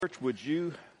Church, would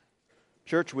you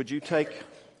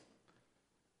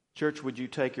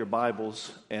take your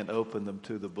Bibles and open them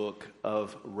to the book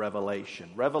of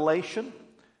Revelation? Revelation,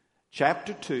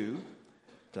 chapter 2.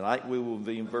 Tonight we will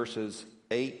be in verses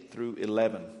 8 through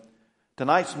 11.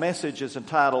 Tonight's message is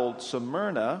entitled,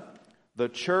 Smyrna, the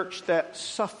Church That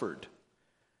Suffered.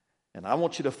 And I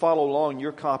want you to follow along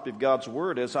your copy of God's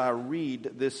Word as I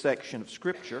read this section of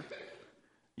Scripture.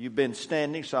 You've been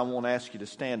standing, so I won't ask you to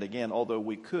stand again, although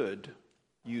we could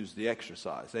use the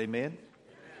exercise. Amen?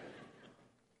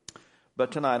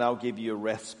 But tonight I'll give you a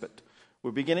respite. We're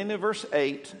beginning in verse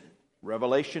 8,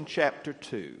 Revelation chapter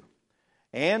 2.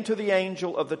 And to the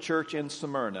angel of the church in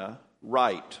Smyrna,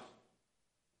 write,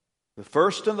 the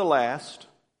first and the last,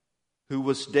 who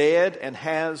was dead and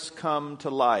has come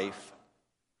to life,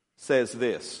 says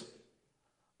this,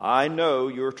 I know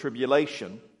your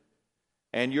tribulation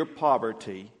and your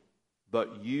poverty,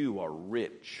 but you are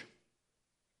rich.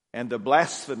 And the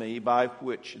blasphemy by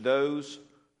which those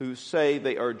who say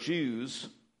they are Jews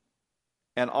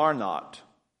and are not,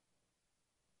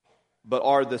 but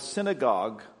are the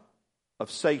synagogue of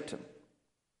Satan.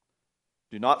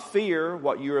 Do not fear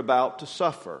what you're about to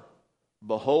suffer.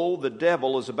 Behold, the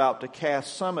devil is about to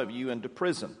cast some of you into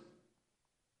prison,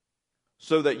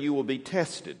 so that you will be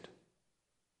tested.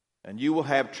 And you will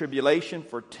have tribulation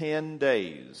for 10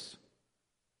 days.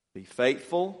 Be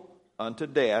faithful unto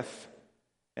death,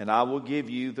 and I will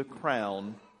give you the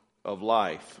crown of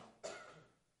life.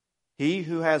 He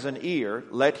who has an ear,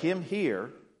 let him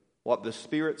hear what the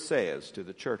Spirit says to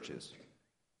the churches.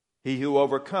 He who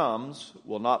overcomes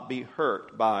will not be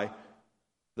hurt by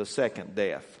the second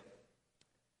death.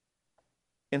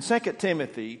 In 2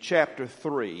 Timothy chapter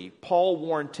 3, Paul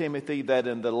warned Timothy that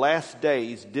in the last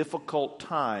days difficult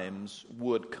times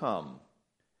would come.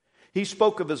 He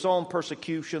spoke of his own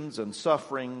persecutions and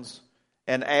sufferings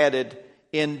and added,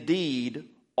 indeed,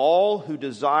 all who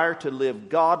desire to live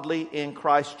godly in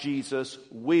Christ Jesus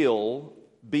will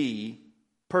be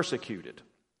persecuted.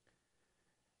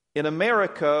 In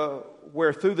America,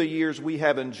 where through the years we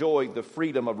have enjoyed the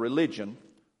freedom of religion,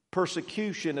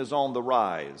 persecution is on the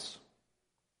rise.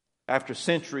 After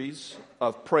centuries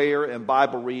of prayer and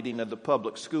Bible reading in the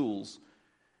public schools,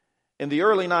 in the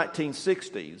early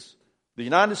 1960s, the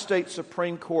United States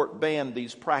Supreme Court banned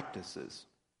these practices.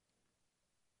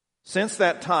 Since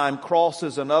that time,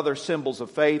 crosses and other symbols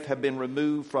of faith have been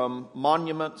removed from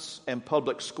monuments and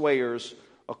public squares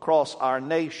across our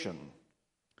nation.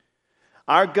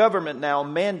 Our government now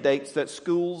mandates that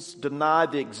schools deny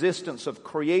the existence of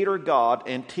Creator God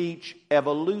and teach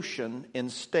evolution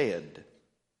instead.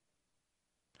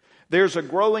 There's a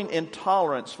growing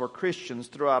intolerance for Christians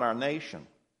throughout our nation.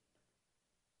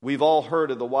 We've all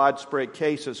heard of the widespread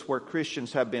cases where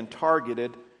Christians have been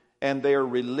targeted and their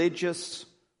religious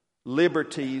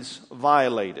liberties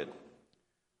violated.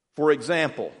 For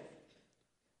example,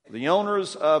 the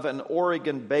owners of an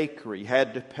Oregon bakery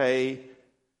had to pay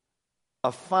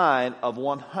a fine of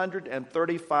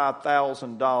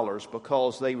 $135,000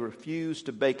 because they refused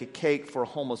to bake a cake for a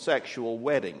homosexual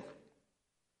wedding.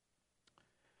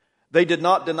 They did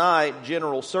not deny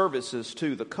general services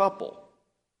to the couple.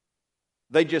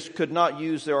 They just could not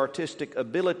use their artistic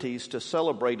abilities to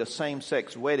celebrate a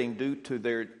same-sex wedding due to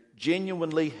their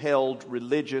genuinely held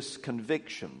religious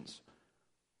convictions.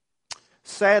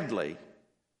 Sadly,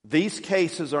 these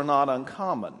cases are not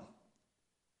uncommon.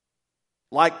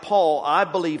 Like Paul, I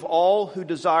believe all who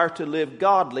desire to live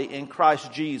godly in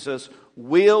Christ Jesus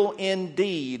will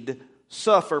indeed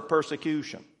suffer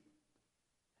persecution,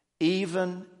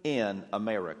 even in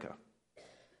America.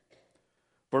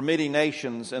 For many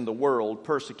nations in the world,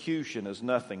 persecution is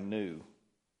nothing new.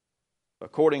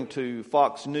 According to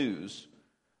Fox News,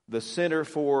 the Center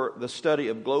for the Study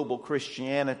of Global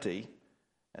Christianity,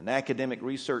 an academic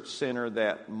research center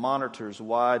that monitors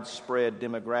widespread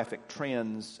demographic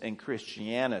trends in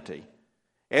Christianity,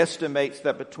 estimates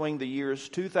that between the years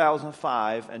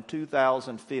 2005 and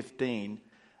 2015,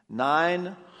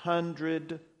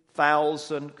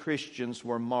 900,000 Christians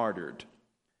were martyred,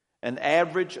 an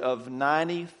average of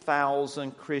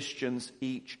 90,000 Christians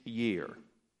each year.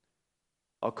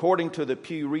 According to the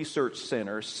Pew Research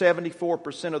Center,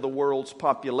 74% of the world's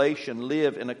population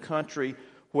live in a country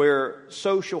where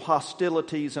social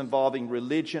hostilities involving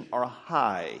religion are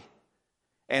high,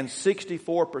 and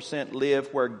 64%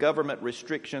 live where government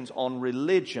restrictions on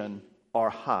religion are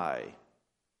high.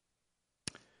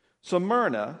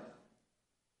 Smyrna,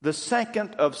 the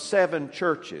second of 7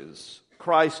 churches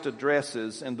Christ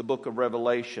addresses in the book of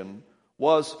Revelation,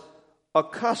 was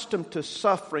accustomed to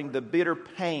suffering the bitter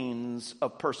pains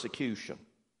of persecution.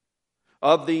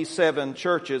 Of these 7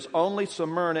 churches, only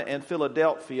Smyrna and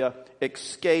Philadelphia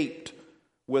escaped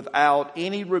without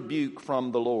any rebuke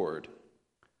from the Lord.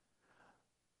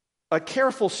 A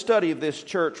careful study of this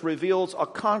church reveals a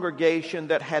congregation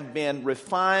that had been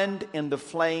refined in the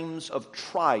flames of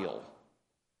trial.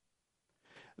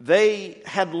 They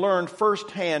had learned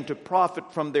firsthand to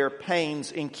profit from their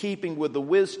pains in keeping with the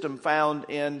wisdom found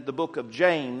in the book of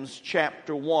James,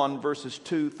 chapter 1, verses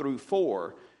 2 through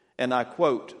 4. And I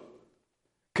quote,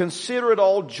 "Consider it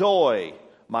all joy,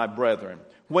 my brethren,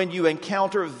 when you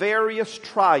encounter various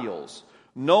trials,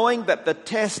 knowing that the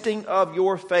testing of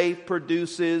your faith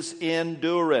produces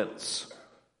endurance.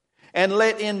 And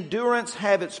let endurance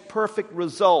have its perfect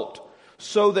result,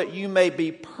 so that you may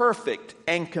be perfect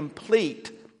and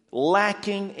complete,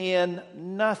 lacking in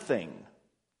nothing."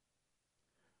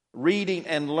 Reading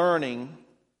and learning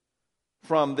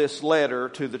from this letter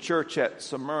to the church at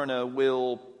Smyrna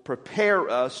will prepare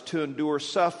us to endure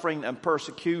suffering and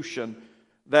persecution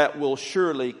that will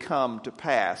surely come to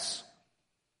pass.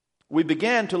 We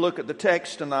began to look at the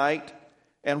text tonight,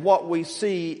 and what we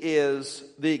see is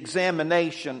the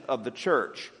examination of the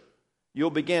church. You'll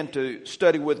begin to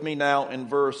study with me now in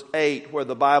verse 8, where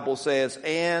the Bible says,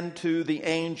 "And to the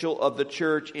angel of the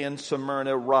church in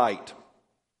Smyrna write."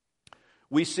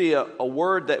 We see a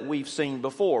word that we've seen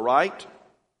before, right?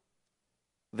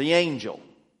 The angel.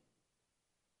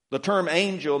 The term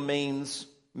angel means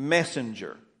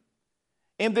messenger.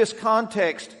 In this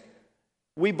context,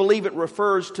 we believe it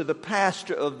refers to the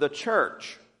pastor of the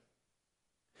church.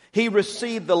 He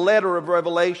received the letter of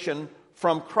revelation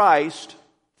from Christ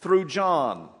through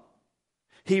John.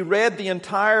 He read the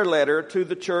entire letter to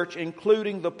the church,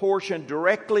 including the portion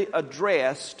directly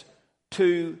addressed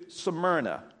to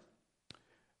Smyrna.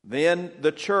 Then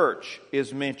the church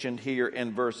is mentioned here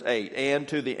in verse 8, "And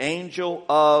to the angel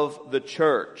of the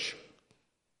church."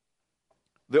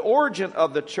 The origin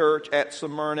of the church at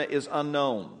Smyrna is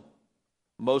unknown.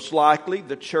 Most likely,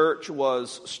 the church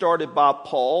was started by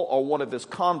Paul or one of his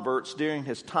converts during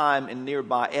his time in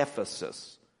nearby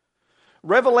Ephesus.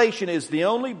 Revelation is the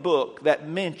only book that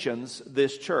mentions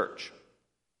this church.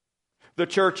 The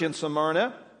church in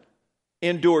Smyrna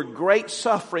endured great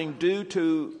suffering due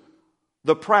to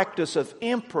the practice of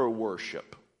emperor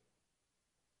worship.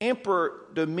 Emperor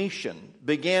Domitian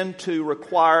began to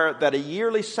require that a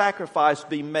yearly sacrifice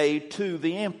be made to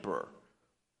the emperor.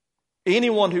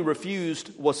 Anyone who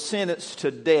refused was sentenced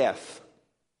to death.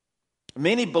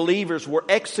 Many believers were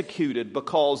executed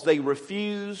because they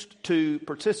refused to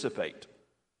participate.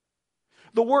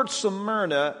 The word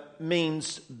Smyrna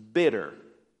means bitter.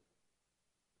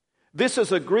 This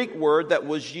is a Greek word that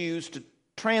was used to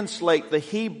translate the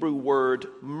Hebrew word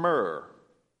myrrh.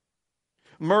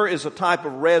 Myrrh is a type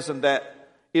of resin that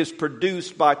is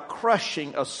produced by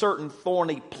crushing a certain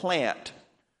thorny plant,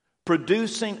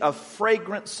 producing a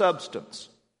fragrant substance.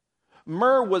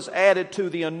 Myrrh was added to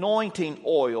the anointing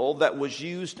oil that was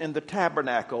used in the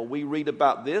tabernacle. We read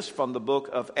about this from the book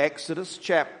of Exodus,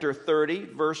 chapter 30,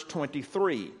 verse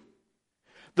 23.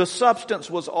 The substance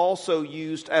was also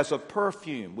used as a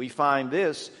perfume. We find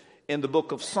this in the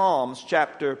book of Psalms,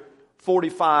 chapter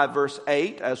 45, verse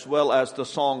 8, as well as the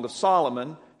Song of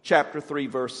Solomon, chapter 3,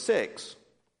 verse 6.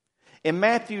 In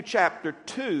Matthew chapter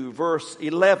 2, verse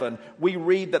 11, we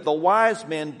read that the wise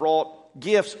men brought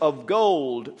gifts of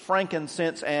gold,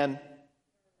 frankincense, and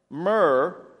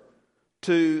myrrh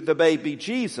to the baby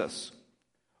Jesus.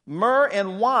 Myrrh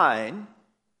and wine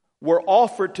were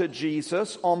offered to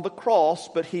Jesus on the cross,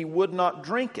 but he would not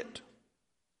drink it.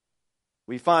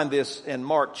 We find this in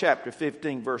Mark chapter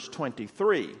 15, verse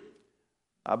 23.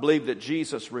 I believe that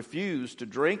Jesus refused to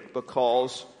drink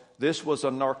because this was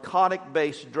a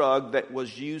narcotic-based drug that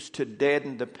was used to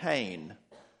deaden the pain.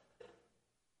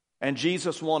 And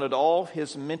Jesus wanted all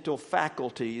his mental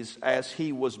faculties as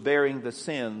he was bearing the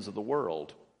sins of the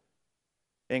world,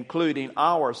 including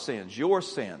our sins, your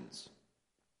sins,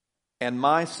 and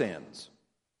my sins.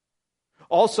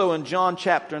 Also in John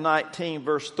chapter 19,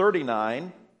 verse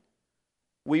 39,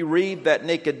 we read that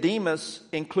Nicodemus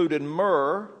included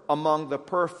myrrh among the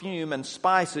perfume and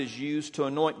spices used to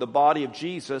anoint the body of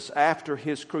Jesus after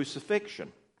his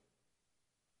crucifixion.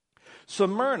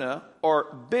 Smyrna,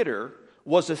 or bitter,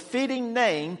 was a fitting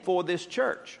name for this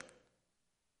church.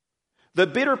 The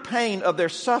bitter pain of their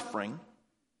suffering,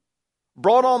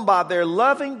 brought on by their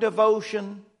loving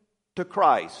devotion to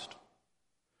Christ,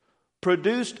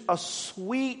 produced a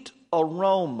sweet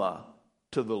aroma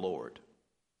to the Lord.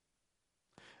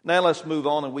 Now let's move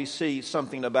on, and we see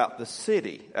something about the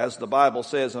city. As the Bible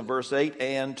says in verse 8,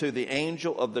 "And to the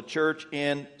angel of the church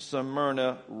in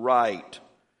Smyrna write."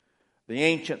 The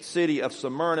ancient city of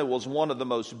Smyrna was one of the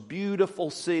most beautiful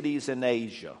cities in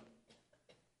Asia.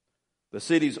 The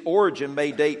city's origin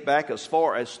may date back as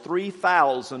far as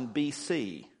 3000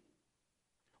 BC.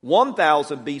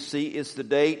 1000 BC is the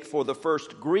date for the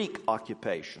first Greek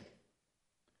occupation.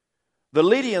 The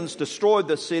Lydians destroyed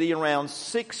the city around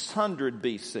 600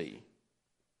 BC.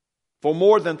 For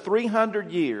more than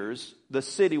 300 years, the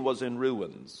city was in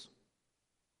ruins.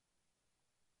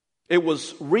 It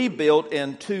was rebuilt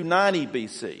in 290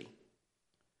 BC.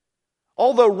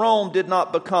 Although Rome did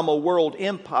not become a world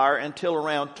empire until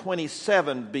around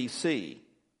 27 BC,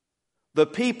 the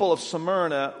people of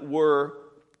Smyrna were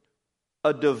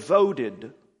a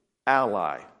devoted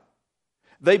ally.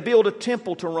 They built a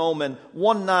temple to Rome in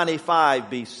 195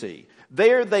 BC.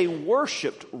 There they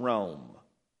worshiped Rome,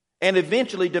 and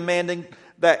eventually demanding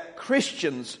that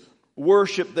Christians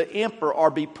worship the emperor or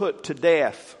be put to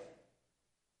death.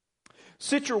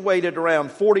 Situated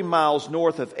around 40 miles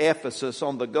north of Ephesus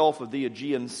on the Gulf of the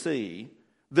Aegean Sea,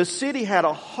 the city had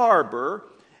a harbor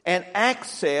and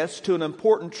access to an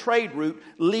important trade route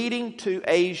leading to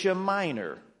Asia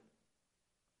Minor.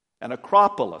 An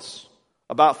acropolis,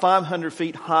 about 500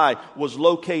 feet high, was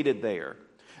located there.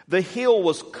 The hill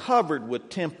was covered with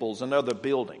temples and other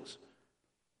buildings.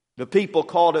 The people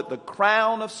called it the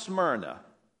Crown of Smyrna.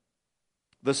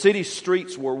 The city's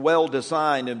streets were well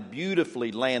designed and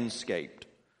beautifully landscaped.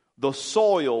 The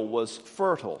soil was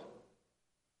fertile,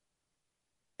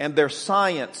 and their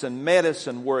science and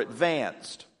medicine were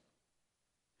advanced.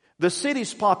 The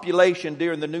city's population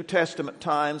during the New Testament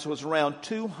times was around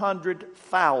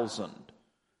 200,000.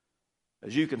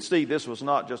 As you can see, this was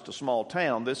not just a small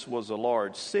town, this was a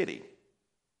large city.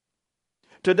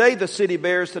 Today, the city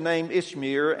bears the name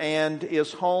Izmir and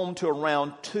is home to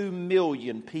around 2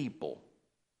 million people.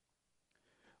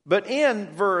 But in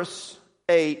verse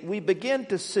 8, we begin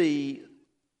to see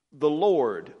the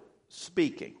Lord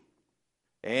speaking.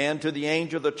 And to the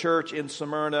angel of the church in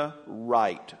Smyrna,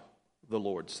 write, the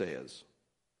Lord says.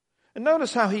 And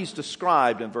notice how he's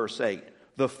described in verse 8.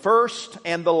 The first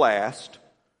and the last,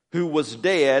 who was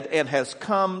dead and has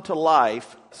come to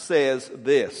life, says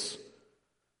this.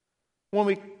 When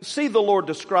we see the Lord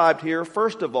described here,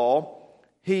 first of all,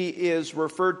 he is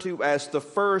referred to as the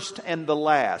first and the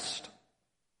last.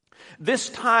 This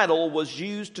title was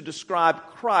used to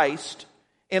describe Christ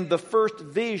in the first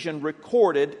vision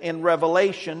recorded in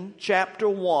Revelation chapter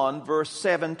 1, verse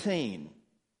 17.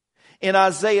 In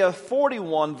Isaiah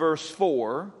 41, verse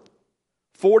 4,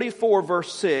 44,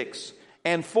 verse 6,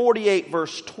 and 48,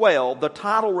 verse 12, the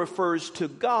title refers to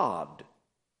God.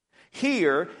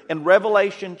 Here in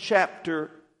Revelation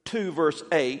chapter 2, verse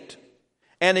 8,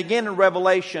 and again in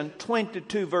Revelation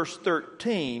 22, verse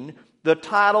 13, the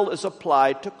title is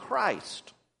applied to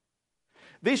Christ.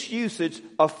 This usage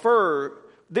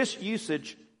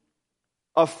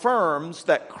affirms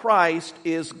that Christ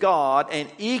is God and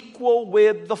equal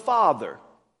with the Father.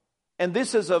 And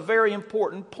this is a very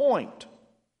important point.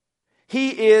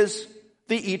 He is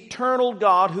the eternal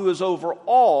God who is over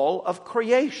all of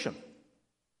creation.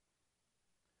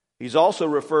 He's also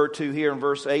referred to here in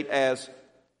verse 8 as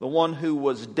the one who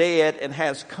was dead and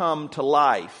has come to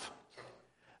life.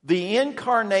 The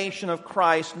incarnation of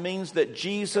Christ means that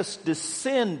Jesus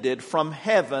descended from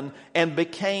heaven and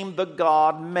became the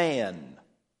God-man.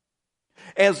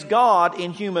 As God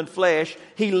in human flesh,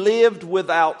 he lived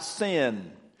without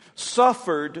sin,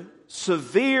 suffered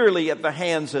severely at the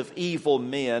hands of evil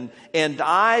men, and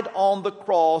died on the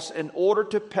cross in order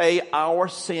to pay our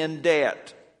sin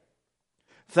debt.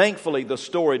 Thankfully, the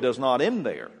story does not end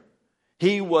there.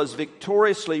 He was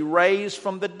victoriously raised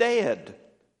from the dead.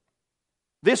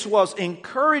 This was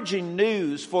encouraging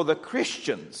news for the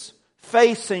Christians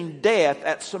facing death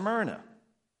at Smyrna.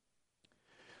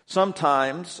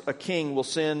 Sometimes a king will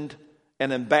send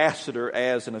an ambassador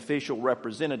as an official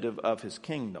representative of his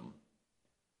kingdom.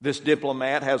 This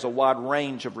diplomat has a wide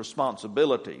range of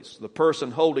responsibilities. The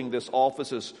person holding this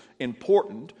office is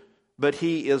important, but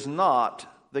he is not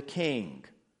the king.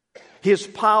 His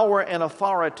power and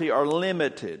authority are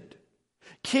limited.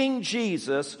 King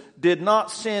Jesus did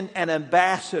not send an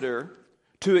ambassador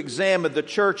to examine the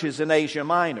churches in Asia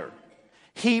Minor.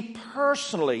 He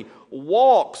personally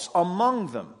walks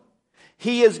among them.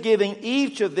 He is giving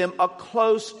each of them a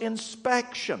close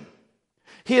inspection.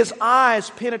 His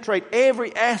eyes penetrate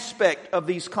every aspect of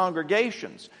these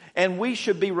congregations. And we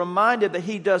should be reminded that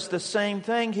he does the same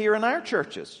thing here in our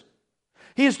churches.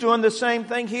 He's doing the same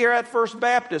thing here at First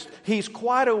Baptist. He's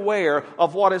quite aware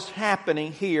of what is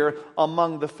happening here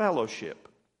among the fellowship.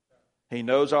 He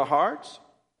knows our hearts.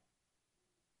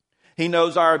 He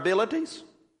knows our abilities.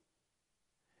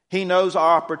 He knows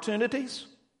our opportunities.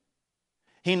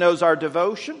 He knows our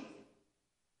devotion.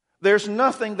 There's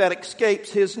nothing that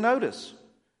escapes His notice.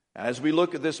 As we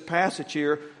look at this passage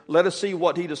here, let us see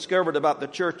what He discovered about the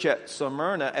church at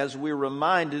Smyrna as we're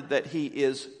reminded that He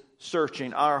is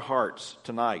searching our hearts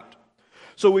tonight.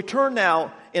 So we turn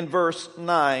now in verse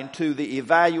 9 to the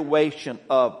evaluation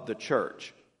of the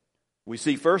church. We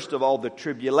see first of all the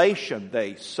tribulation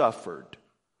they suffered.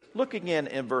 Look again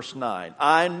in verse 9.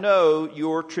 I know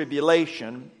your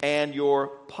tribulation and your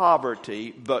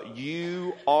poverty, but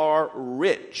you are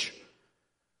rich.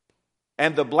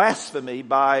 And the blasphemy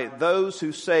by those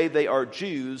who say they are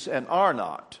Jews and are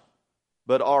not,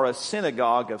 but are a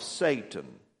synagogue of Satan.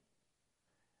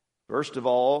 First of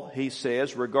all, he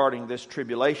says regarding this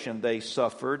tribulation they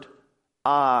suffered,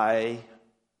 I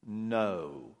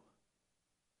know.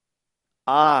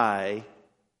 I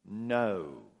know.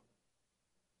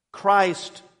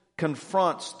 Christ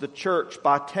confronts the church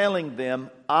by telling them,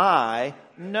 I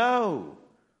know.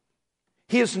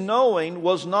 His knowing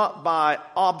was not by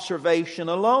observation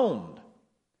alone.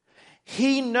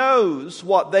 He knows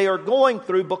what they are going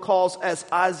through because, as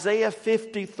Isaiah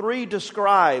 53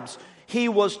 describes, He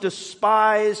was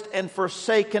despised and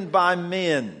forsaken by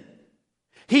men.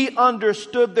 He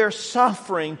understood their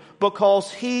suffering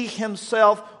because He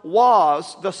Himself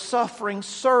was the suffering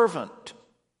servant.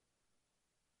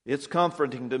 It's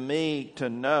comforting to me to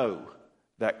know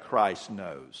that Christ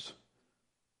knows.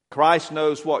 Christ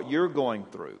knows what you're going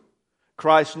through.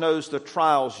 Christ knows the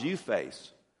trials you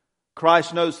face.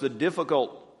 Christ knows the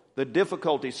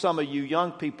difficulty some of you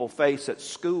young people face at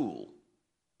school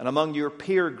and among your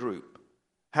peer group.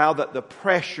 How that the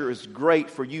pressure is great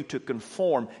for you to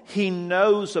conform. He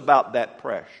knows about that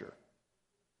pressure.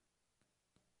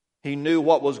 He knew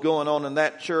what was going on in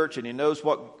that church, and He knows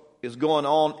what is going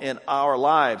on in our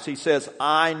lives. He says,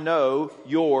 I know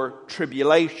your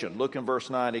tribulation. Look in verse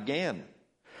 9 again.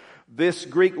 This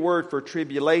Greek word for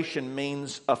tribulation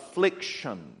means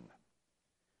affliction.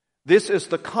 This is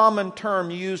the common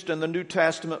term used in the New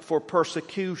Testament for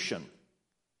persecution.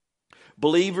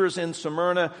 Believers in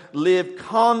Smyrna lived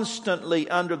constantly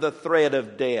under the threat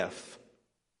of death.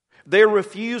 Their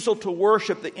refusal to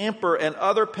worship the emperor and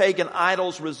other pagan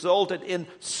idols resulted in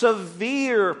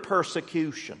severe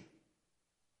persecution.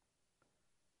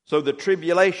 So the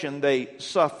tribulation they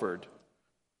suffered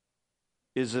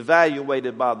is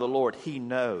evaluated by the Lord. He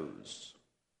knows.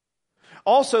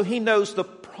 Also, He knows the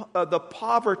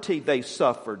poverty they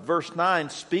suffered. Verse 9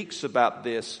 speaks about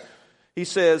this. He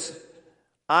says,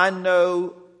 I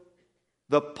know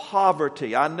the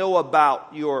poverty. I know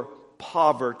about your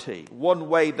poverty. One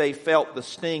way they felt the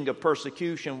sting of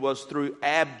persecution was through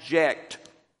abject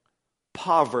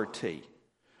poverty.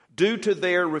 Due to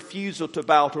their refusal to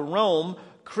bow to Rome,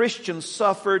 Christians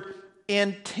suffered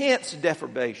intense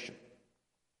deprivation.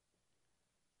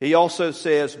 He also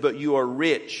says, but you are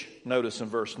rich. Notice in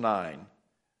verse 9.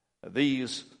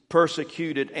 These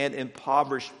persecuted and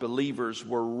impoverished believers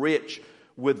were rich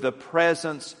with the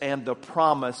presence and the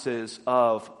promises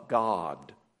of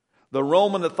God. The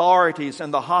Roman authorities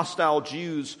and the hostile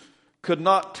Jews could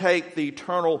not take the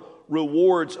eternal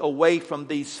rewards away from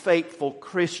these faithful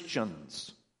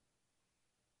Christians.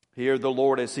 Here the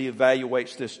Lord, as He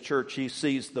evaluates this church, He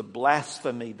sees the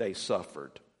blasphemy they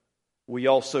suffered. We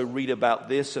also read about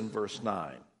this in verse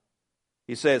 9.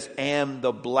 He says, and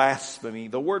the blasphemy.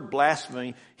 The word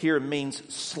blasphemy here means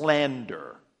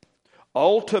slander.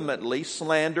 Ultimately,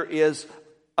 slander is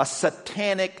a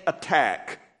satanic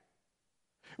attack.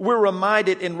 We're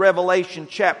reminded in Revelation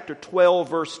chapter 12,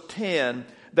 verse 10,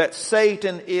 that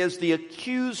Satan is the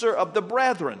accuser of the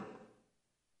brethren.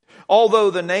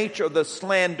 Although the nature of the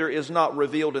slander is not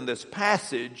revealed in this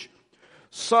passage,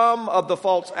 some of the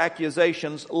false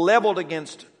accusations leveled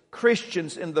against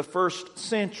Christians in the first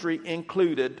century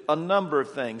included a number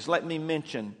of things. Let me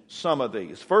mention some of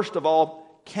these. First of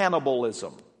all,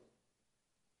 cannibalism.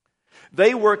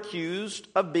 They were accused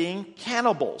of being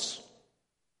cannibals.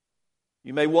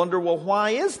 You may wonder, well,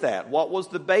 why is that? What was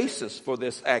the basis for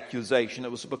this accusation?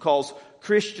 It was because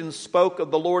Christians spoke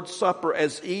of the Lord's Supper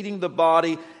as eating the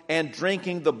body and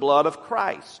drinking the blood of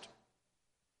Christ.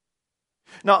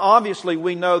 Now, obviously,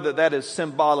 we know that that is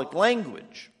symbolic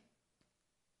language.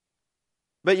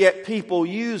 But yet people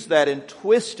used that and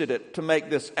twisted it to make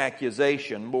this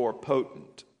accusation more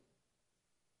potent.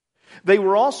 They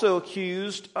were also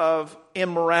accused of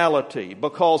immorality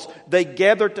because they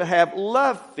gathered to have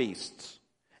love feasts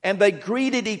and they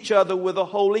greeted each other with a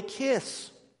holy kiss.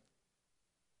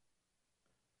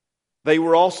 They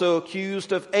were also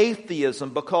accused of atheism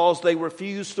because they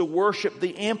refused to worship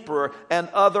the emperor and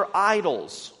other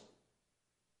idols.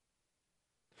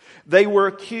 They were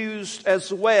accused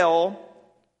as well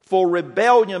for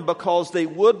rebellion because they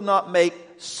would not make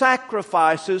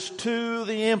sacrifices to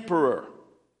the emperor.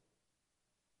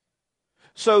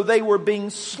 So they were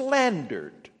being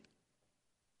slandered,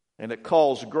 and it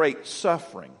caused great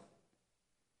suffering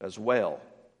as well.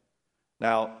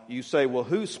 Now, you say, well,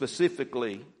 who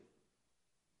specifically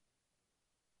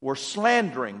were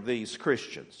slandering these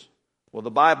Christians? Well, the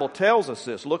Bible tells us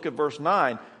this. Look at verse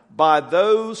 9. By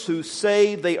those who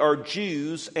say they are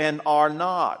Jews and are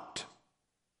not.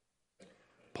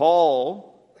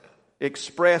 Paul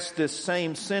expressed this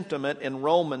same sentiment in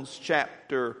Romans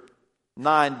chapter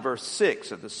 9, verse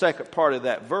 6. At the second part of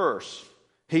that verse,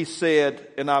 he said,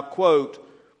 and I'll quote,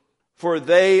 "For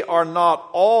they are not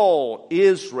all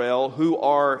Israel who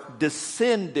are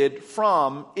descended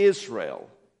from Israel."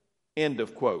 End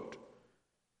of quote.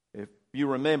 If you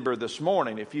remember this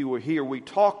morning, if you were here, we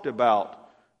talked about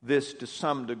this to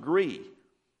some degree.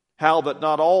 How that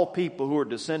not all people who are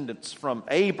descendants from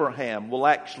Abraham will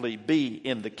actually be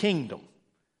in the kingdom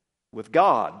with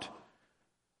God.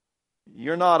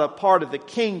 You're not a part of the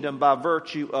kingdom by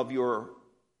virtue of your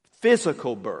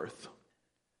physical birth.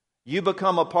 You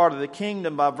become a part of the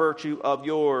kingdom by virtue of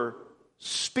your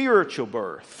spiritual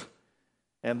birth.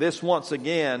 And this once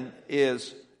again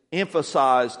is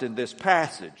emphasized in this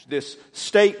passage. This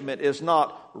statement is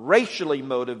not racially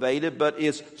motivated, but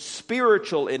is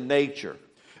spiritual in nature.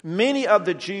 Many of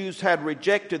the Jews had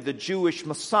rejected the Jewish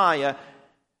Messiah,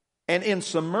 and in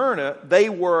Smyrna they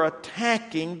were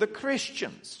attacking the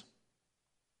Christians.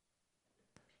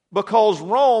 Because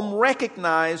Rome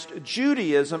recognized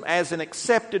Judaism as an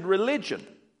accepted religion.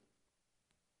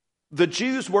 The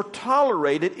Jews were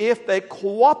tolerated if they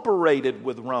cooperated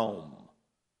with Rome.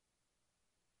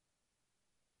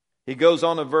 He goes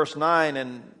on in verse 9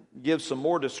 and gives some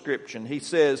more description. He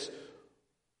says,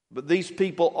 but these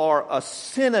people are a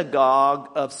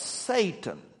synagogue of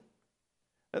Satan.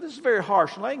 Now this is very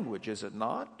harsh language, is it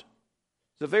not?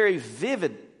 It's a very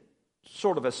vivid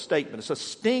sort of a statement. It's a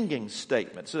stinging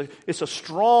statement. It's a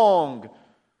strong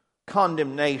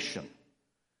condemnation.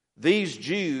 These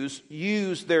Jews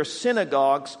use their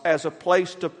synagogues as a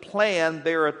place to plan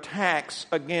their attacks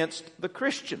against the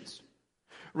Christians.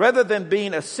 Rather than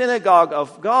being a synagogue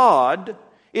of God,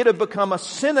 it had become a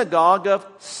synagogue of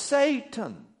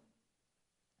Satan.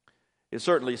 It's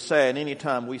certainly sad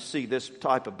anytime we see this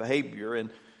type of behavior,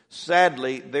 and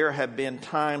sadly, there have been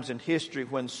times in history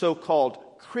when so-called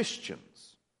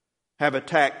Christians have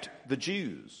attacked the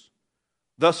Jews,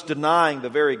 thus denying the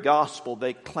very gospel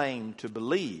they claim to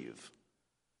believe.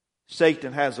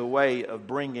 Satan has a way of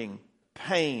bringing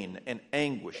pain and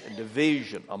anguish and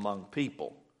division among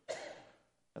people.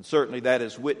 And certainly that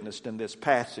is witnessed in this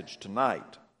passage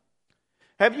tonight.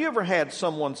 Have you ever had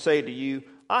someone say to you,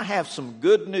 I have some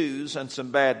good news and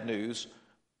some bad news.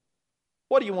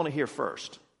 What do you want to hear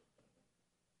first?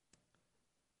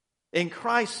 In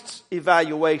Christ's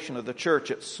evaluation of the church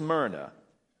at Smyrna,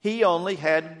 he only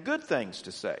had good things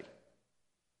to say.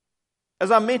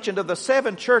 As I mentioned, of the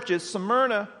 7 churches,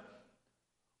 Smyrna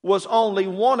was only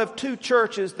one of 2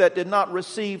 churches that did not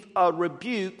receive a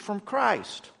rebuke from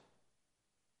Christ.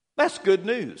 That's good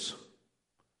news.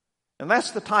 And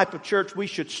that's the type of church we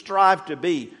should strive to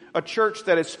be, a church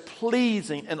that is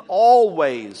pleasing in all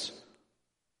ways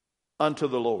unto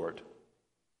the Lord.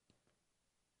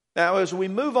 Now, as we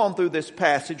move on through this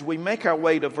passage, we make our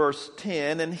way to verse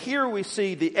 10, and here we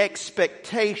see the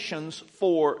expectations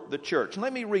for the church.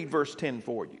 Let me read verse 10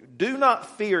 for you. Do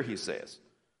not fear, he says,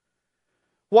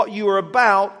 what you are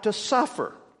about to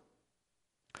suffer.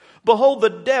 Behold, the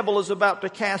devil is about to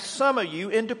cast some of you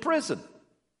into prison,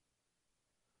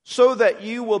 so that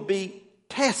you will be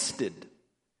tested,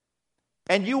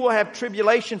 and you will have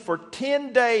tribulation for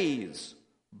 10 days,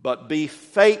 but be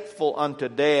faithful unto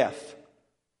death,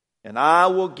 and I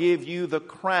will give you the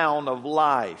crown of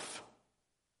life.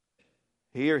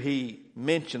 Here he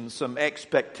mentions some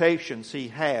expectations he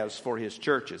has for his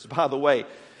churches. By the way,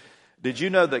 did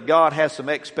you know that God has some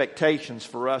expectations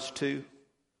for us too?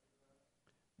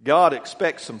 God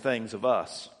expects some things of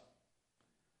us.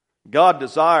 God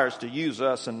desires to use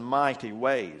us in mighty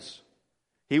ways.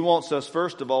 He wants us,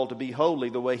 first of all, to be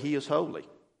holy the way he is holy.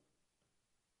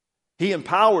 He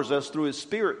empowers us through his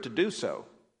Spirit to do so.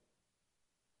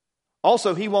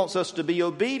 Also, he wants us to be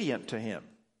obedient to him.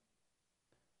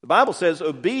 The Bible says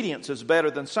obedience is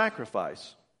better than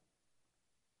sacrifice.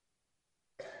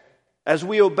 As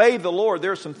we obey the Lord,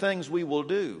 there are some things we will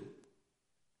do.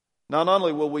 Not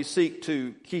only will we seek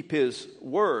to keep his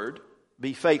word,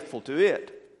 be faithful to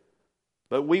it,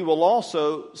 but we will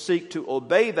also seek to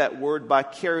obey that word by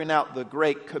carrying out the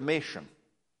Great Commission.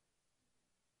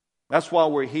 That's why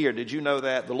we're here. Did you know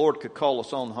that? The Lord could call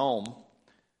us on home,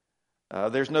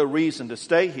 There's no reason to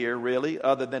stay here, really,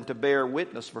 other than to bear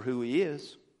witness for who He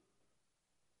is.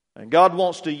 And God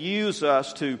wants to use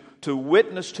us to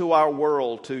witness to our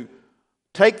world, to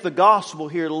take the gospel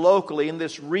here locally in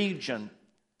this region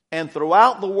and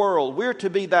throughout the world. We're to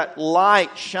be that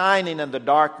light shining in the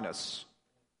darkness.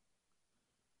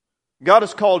 God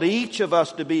has called each of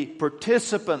us to be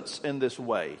participants in this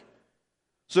way.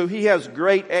 So He has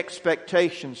great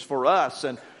expectations for us.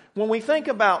 And when we think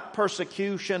about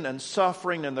persecution and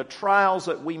suffering and the trials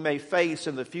that we may face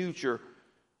in the future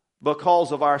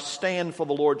because of our stand for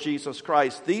the Lord Jesus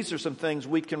Christ, these are some things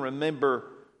we can remember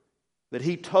that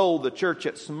He told the church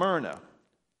at Smyrna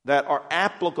that are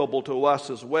applicable to us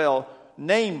as well.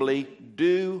 Namely,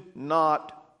 do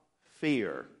not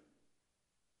fear.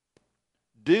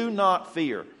 Do not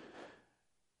fear.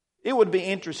 It would be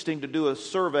interesting to do a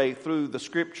survey through the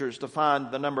Scriptures to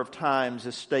find the number of times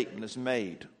this statement is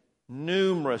made.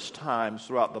 Numerous times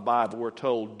throughout the Bible we're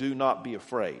told, do not be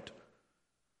afraid.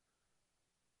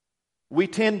 We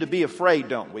tend to be afraid,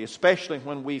 don't we? Especially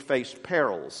when we face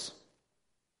perils,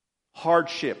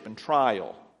 hardship and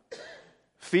trial.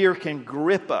 Fear can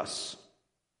grip us.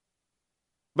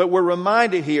 But we're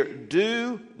reminded here,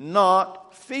 do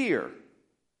not fear.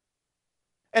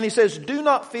 And He says, do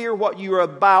not fear what you are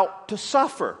about to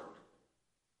suffer.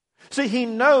 See, He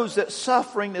knows that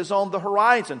suffering is on the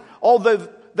horizon. Although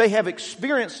they have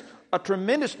experienced a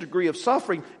tremendous degree of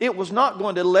suffering, it was not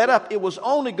going to let up. It was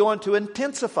only going to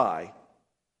intensify.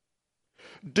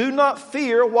 Do not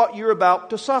fear what you're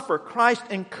about to suffer. Christ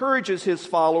encourages His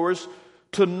followers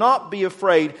to not be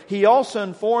afraid. He also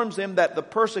informs them that the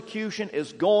persecution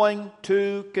is going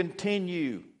to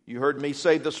continue. You heard me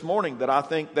say this morning that I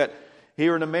think that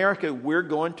here in America, we're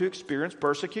going to experience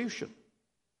persecution.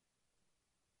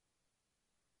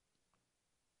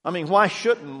 I mean, why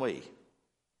shouldn't we?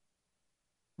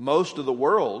 Most of the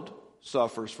world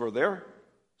suffers for their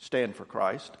stand for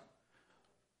Christ.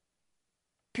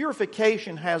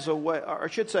 Purification has a way, or I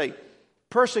should say,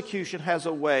 persecution has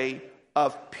a way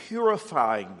of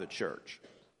purifying the church.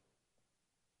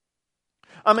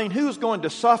 I mean, who's going to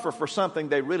suffer for something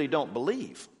they really don't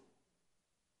believe?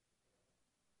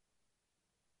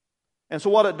 And so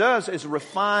what it does is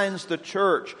refines the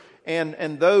church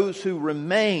and those who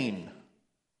remain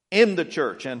in the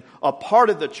church and a part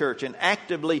of the church and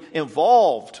actively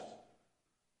involved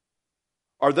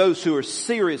are those who are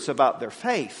serious about their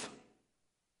faith.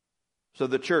 So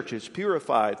the church is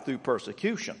purified through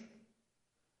persecution.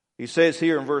 He says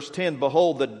here in verse 10,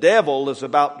 behold, the devil is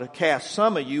about to cast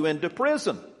some of you into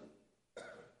prison.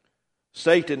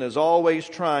 Satan is always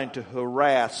trying to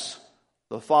harass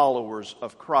the followers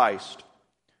of Christ.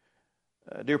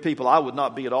 Dear people, I would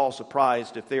not be at all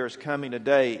surprised if there is coming a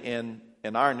day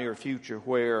in our near future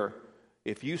where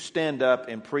if you stand up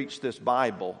and preach this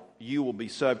Bible, you will be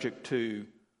subject to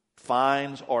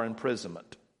fines or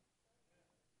imprisonment.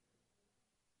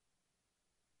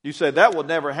 You say that would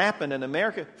never happen in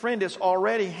America. Friend, it's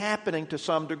already happening to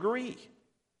some degree.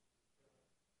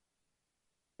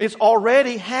 It's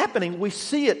already happening. We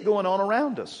see it going on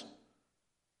around us.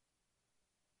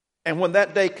 And when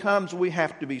that day comes, we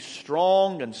have to be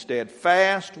strong and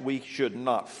steadfast. We should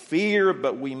not fear,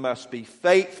 but we must be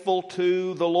faithful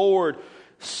to the Lord.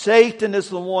 Satan is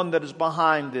the one that is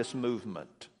behind this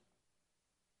movement.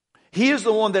 He is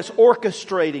the one that's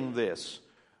orchestrating this.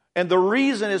 And the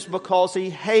reason is because he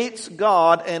hates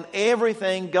God and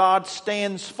everything God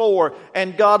stands for.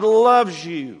 And God loves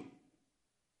you.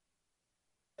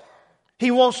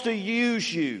 He wants to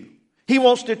use you. He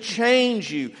wants to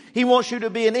change you. He wants you to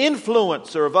be an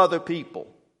influencer of other people.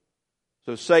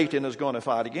 So Satan is going to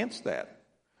fight against that.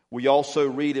 We also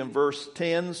read in verse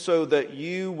 10, so that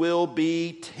you will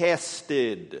be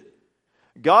tested.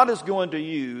 God is going to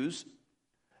use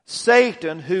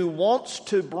Satan, who wants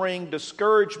to bring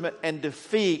discouragement and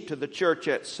defeat to the church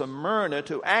at Smyrna,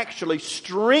 to actually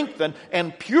strengthen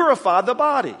and purify the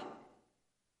body.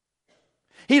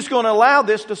 He's going to allow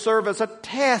this to serve as a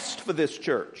test for this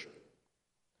church.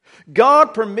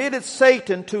 God permitted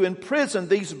Satan to imprison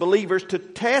these believers to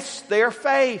test their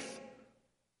faith.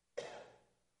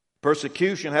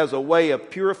 Persecution has a way of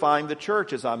purifying the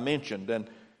church, as I mentioned, and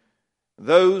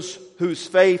those whose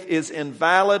faith is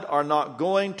invalid are not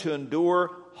going to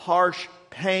endure harsh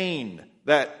pain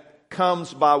that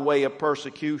comes by way of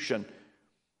persecution.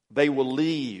 They will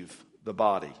leave the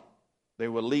body. They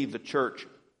will leave the church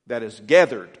that is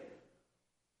gathered.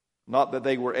 Not that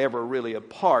they were ever really a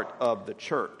part of the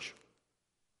church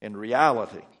in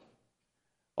reality.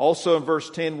 Also in verse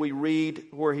 10 we read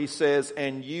where he says,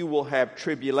 and you will have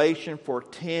tribulation for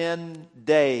 10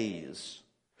 days.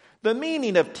 The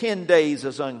meaning of 10 days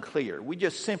is unclear. We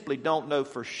just simply don't know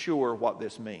for sure what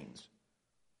this means.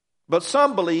 But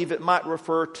some believe it might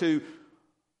refer to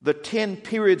the 10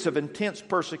 periods of intense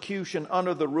persecution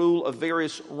under the rule of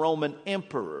various Roman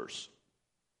emperors.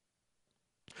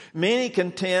 Many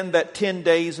contend that 10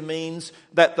 days means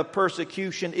that the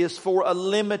persecution is for a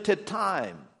limited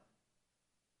time.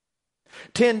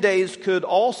 10 days could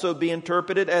also be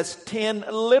interpreted as 10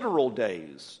 literal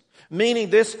days, meaning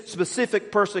this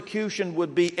specific persecution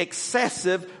would be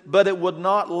excessive, but it would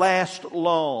not last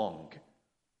long.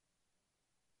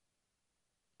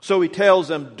 So he tells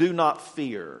them, do not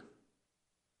fear.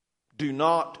 Do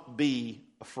not be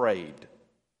afraid.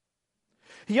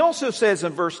 He also says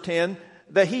in verse 10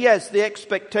 that he has the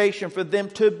expectation for them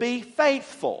to be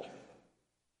faithful.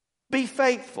 Be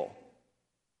faithful.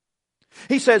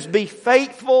 He says, be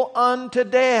faithful unto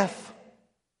death.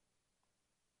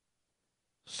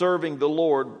 Serving the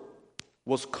Lord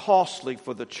was costly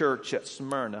for the church at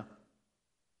Smyrna.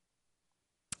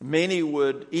 Many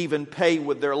would even pay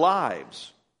with their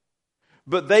lives.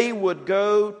 But they would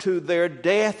go to their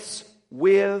deaths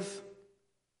with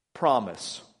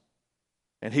promise.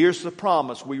 And here's the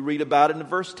promise. We read about it in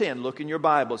verse 10. Look in your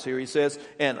Bibles here. He says,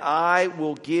 and I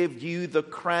will give you the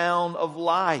crown of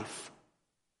life.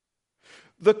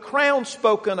 The crown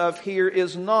spoken of here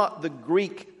is not the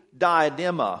Greek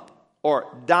diadema, or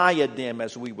diadem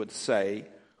as we would say,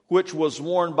 which was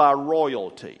worn by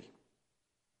royalty.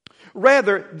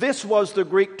 Rather, this was the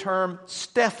Greek term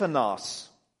Stephanos,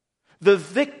 the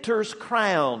victor's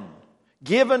crown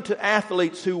given to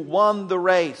athletes who won the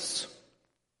race.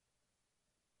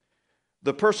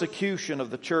 The persecution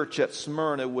of the church at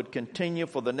Smyrna would continue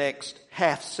for the next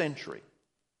half century.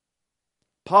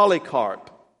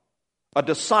 Polycarp, a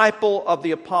disciple of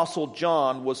the Apostle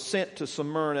John, was sent to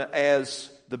Smyrna as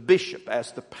the bishop,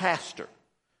 as the pastor.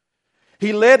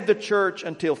 He led the church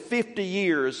until 50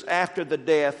 years after the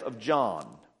death of John.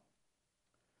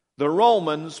 The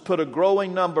Romans put a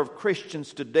growing number of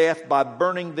Christians to death by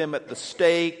burning them at the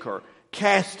stake or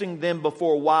casting them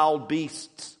before wild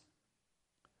beasts.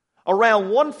 Around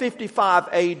 155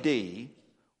 AD,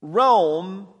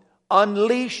 Rome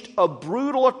unleashed a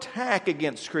brutal attack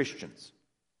against Christians.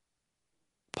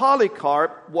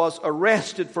 Polycarp was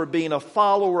arrested for being a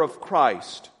follower of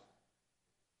Christ.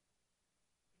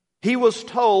 He was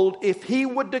told if he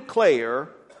would declare,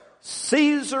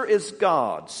 Caesar is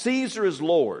God, Caesar is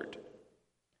Lord,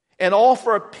 and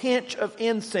offer a pinch of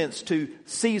incense to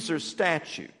Caesar's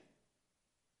statue,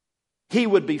 he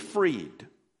would be freed.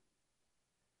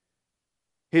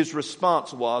 His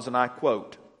response was, and I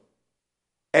quote,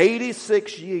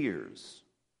 86 years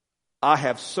I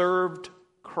have served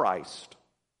Christ,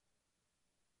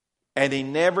 and he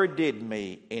never did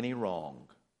me any wrong.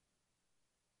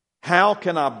 How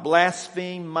can I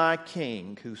blaspheme my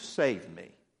King who saved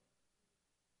me?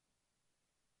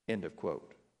 End of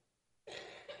quote.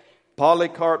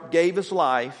 Polycarp gave his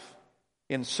life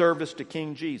in service to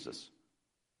King Jesus.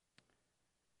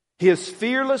 His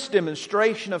fearless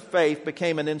demonstration of faith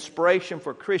became an inspiration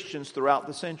for Christians throughout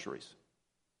the centuries.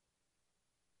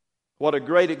 What a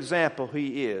great example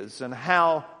he is, and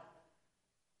how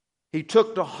he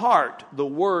took to heart the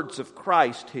words of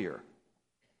Christ here.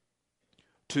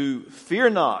 To fear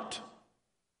not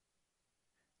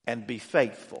and be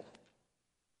faithful.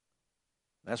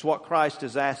 That's what Christ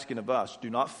is asking of us. Do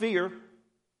not fear,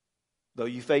 though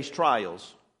you face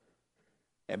trials,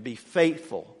 and be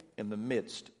faithful in the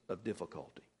midst of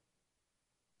difficulty.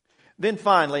 Then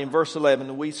finally, in verse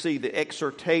 11, we see the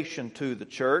exhortation to the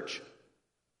church.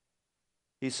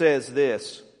 He says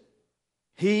this,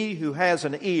 he who has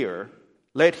an ear,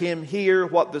 let him hear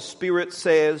what the Spirit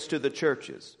says to the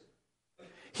churches.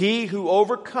 He who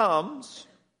overcomes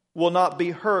will not be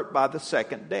hurt by the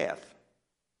second death.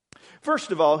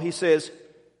 First of all, he says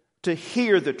to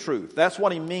hear the truth. That's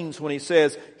what he means when he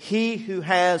says, he who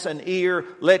has an ear,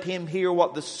 let him hear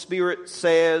what the Spirit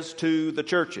says to the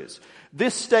churches.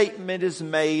 This statement is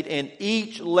made in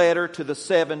each letter to the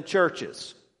 7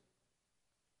 churches.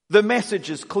 The message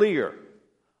is clear.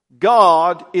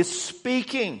 God is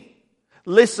speaking.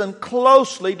 Listen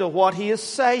closely to what he is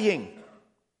saying.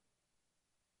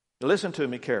 Listen to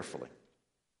me carefully.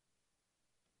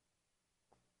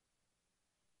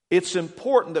 It's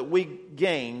important that we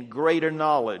gain greater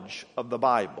knowledge of the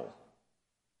Bible.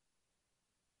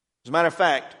 As a matter of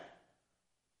fact,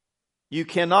 you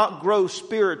cannot grow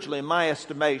spiritually, in my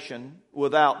estimation,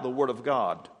 without the Word of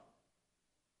God.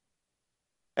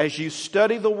 As you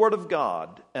study the Word of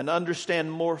God and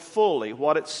understand more fully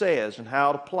what it says and how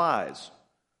it applies,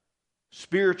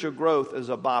 spiritual growth is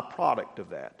a byproduct of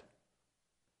that.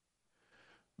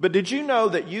 But did you know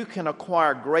that you can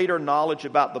acquire greater knowledge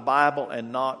about the Bible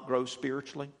and not grow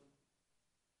spiritually?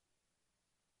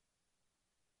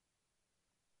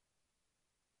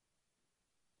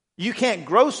 You can't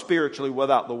grow spiritually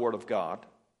without the Word of God.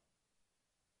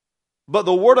 But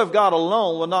the Word of God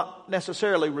alone will not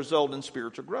necessarily result in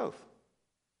spiritual growth.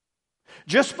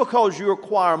 Just because you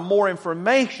acquire more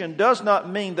information does not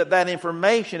mean that that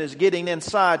information is getting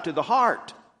inside to the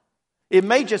heart. It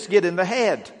may just get in the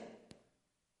head.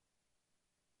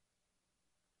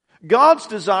 God's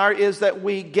desire is that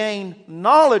we gain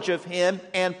knowledge of Him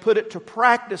and put it to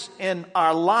practice in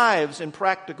our lives in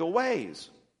practical ways.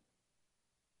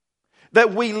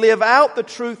 That we live out the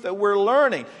truth that we're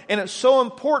learning. And it's so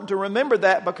important to remember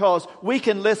that, because we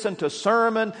can listen to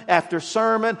sermon after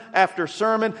sermon after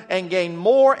sermon and gain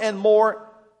more and more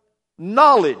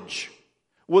knowledge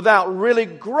without really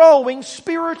growing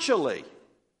spiritually.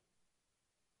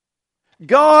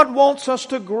 God wants us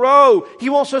to grow. He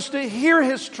wants us to hear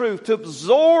His truth, to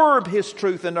absorb His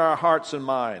truth into our hearts and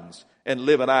minds and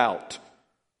live it out.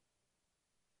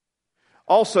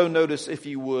 Also notice, if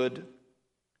you would,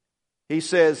 he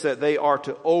says that they are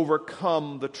to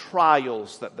overcome the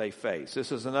trials that they face.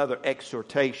 This is another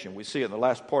exhortation. We see it in the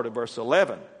last part of verse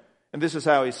 11. And this is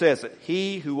how he says it.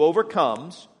 He who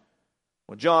overcomes,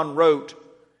 well, John wrote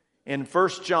in 1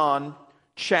 John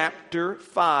chapter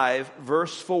 5,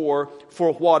 verse 4,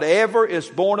 for whatever is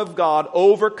born of God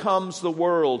overcomes the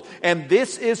world. And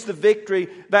this is the victory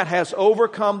that has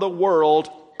overcome the world,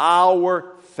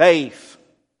 our faith.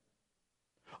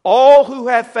 All who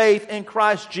have faith in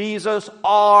Christ Jesus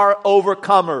are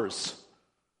overcomers.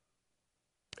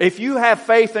 If you have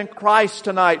faith in Christ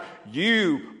tonight,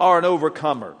 you are an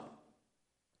overcomer.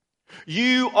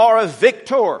 You are a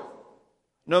victor,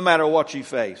 no matter what you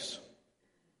face.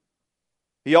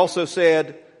 He also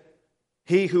said,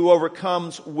 he who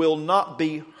overcomes will not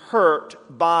be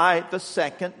hurt by the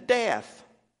second death.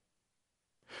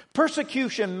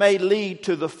 Persecution may lead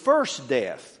to the first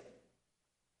death,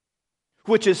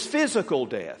 which is physical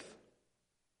death.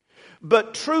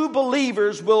 But true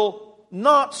believers will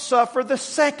not suffer the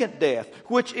second death,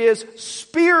 which is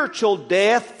spiritual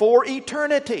death for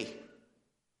eternity.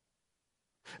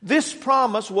 This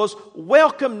promise was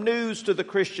welcome news to the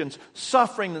Christians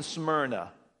suffering in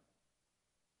Smyrna.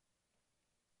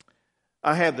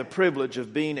 I had the privilege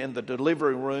of being in the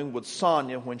delivery room with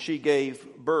Sonia when she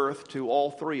gave birth to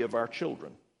all three of our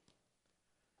children.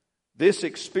 This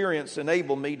experience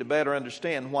enabled me to better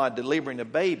understand why delivering a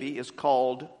baby is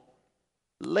called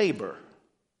labor.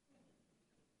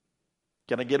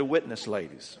 Can I get a witness,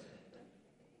 ladies?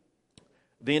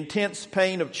 The intense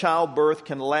pain of childbirth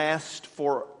can last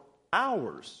for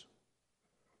hours.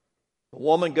 The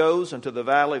woman goes into the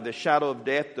valley of the shadow of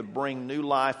death to bring new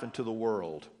life into the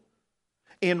world.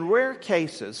 In rare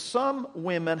cases, some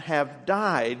women have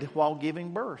died while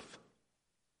giving birth.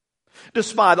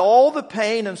 Despite all the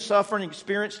pain and suffering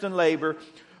experienced in labor,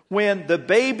 when the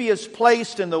baby is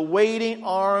placed in the waiting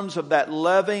arms of that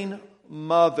loving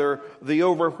mother, the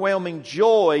overwhelming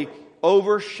joy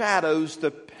overshadows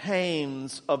the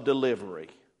pains of delivery.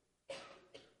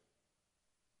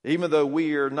 Even though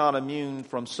we are not immune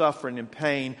from suffering and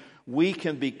pain, we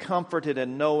can be comforted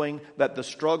in knowing that the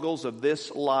struggles of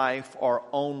this life are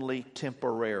only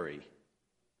temporary.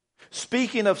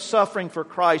 Speaking of suffering for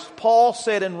Christ, Paul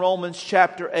said in Romans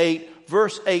chapter 8,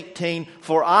 verse 18,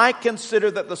 for I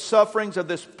consider that the sufferings of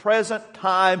this present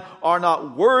time are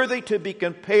not worthy to be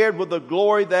compared with the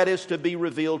glory that is to be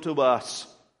revealed to us.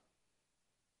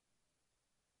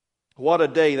 What a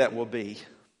day that will be.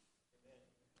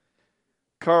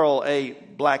 Carl A.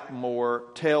 Blackmore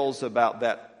tells about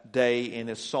that day in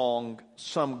his song,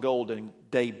 Some Golden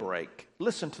Daybreak.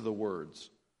 Listen to the words.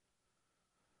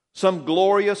 Some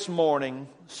glorious morning,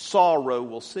 sorrow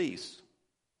will cease.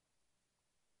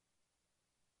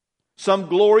 Some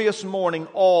glorious morning,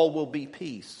 all will be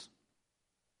peace.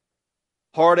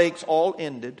 Heartaches all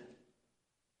ended.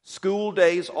 School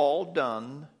days all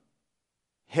done.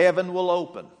 Heaven will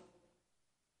open.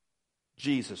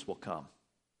 Jesus will come.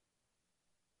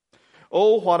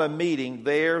 Oh, what a meeting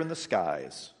there in the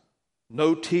skies.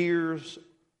 No tears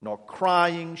nor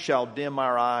crying shall dim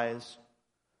our eyes.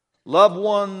 Loved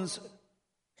ones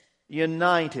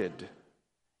united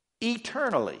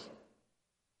eternally.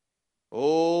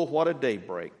 Oh, what a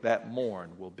daybreak that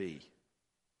morn will be.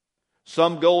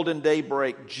 Some golden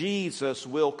daybreak, Jesus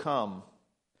will come.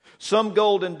 Some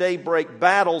golden daybreak,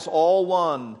 battles all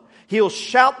won. He'll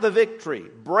shout the victory,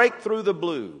 break through the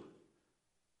blue.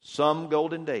 Some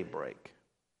golden daybreak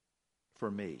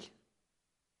for me,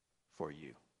 for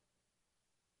you.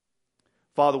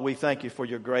 Father, we thank you for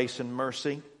your grace and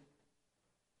mercy.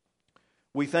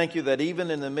 We thank you that even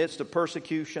in the midst of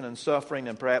persecution and suffering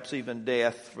and perhaps even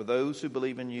death for those who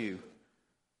believe in you,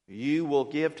 you will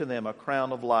give to them a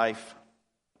crown of life.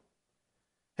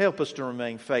 Help us to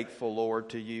remain faithful, Lord,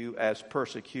 to you as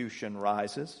persecution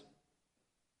rises.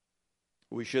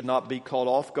 We should not be caught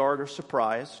off guard or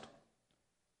surprised,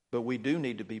 but we do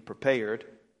need to be prepared.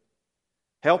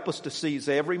 Help us to seize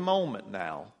every moment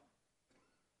now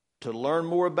to learn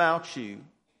more about you,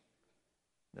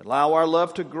 and allow our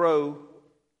love to grow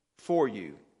for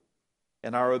you,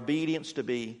 and our obedience to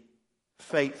be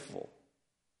faithful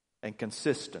and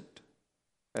consistent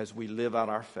as we live out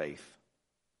our faith.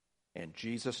 In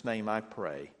Jesus' name I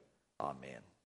pray. Amen.